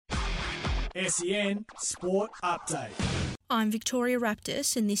SEN Sport Update. I'm Victoria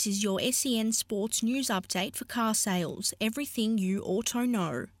Raptis and this is your SEN Sports News Update for car sales. Everything you ought to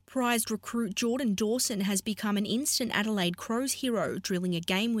know. Prized recruit Jordan Dawson has become an instant Adelaide Crows hero, drilling a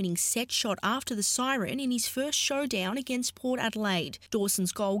game-winning set shot after the siren in his first showdown against Port Adelaide.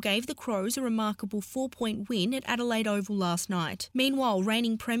 Dawson's goal gave the Crows a remarkable 4-point win at Adelaide Oval last night. Meanwhile,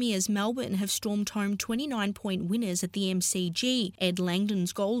 reigning premiers Melbourne have stormed home 29-point winners at the MCG. Ed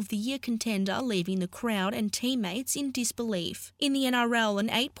Langdon's Goal of the Year contender leaving the crowd and teammates in disbelief. In the NRL, an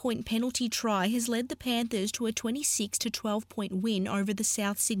 8-point penalty try has led the Panthers to a 26-12-point win over the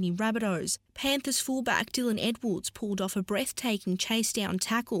South Sydney Rabbitohs. Panthers fullback Dylan Edwards pulled off a breathtaking chase-down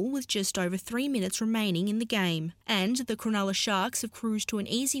tackle with just over 3 minutes remaining in the game. And the Cronulla Sharks have cruised to an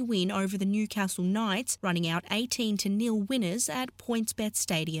easy win over the Newcastle Knights, running out 18-0 winners at PointsBet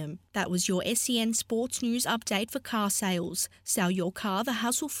Stadium. That was your SEN Sports News Update for car sales. Sell your car the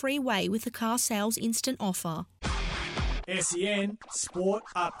hassle-free way with the Car Sales Instant Offer. SEN Sport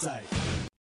Update.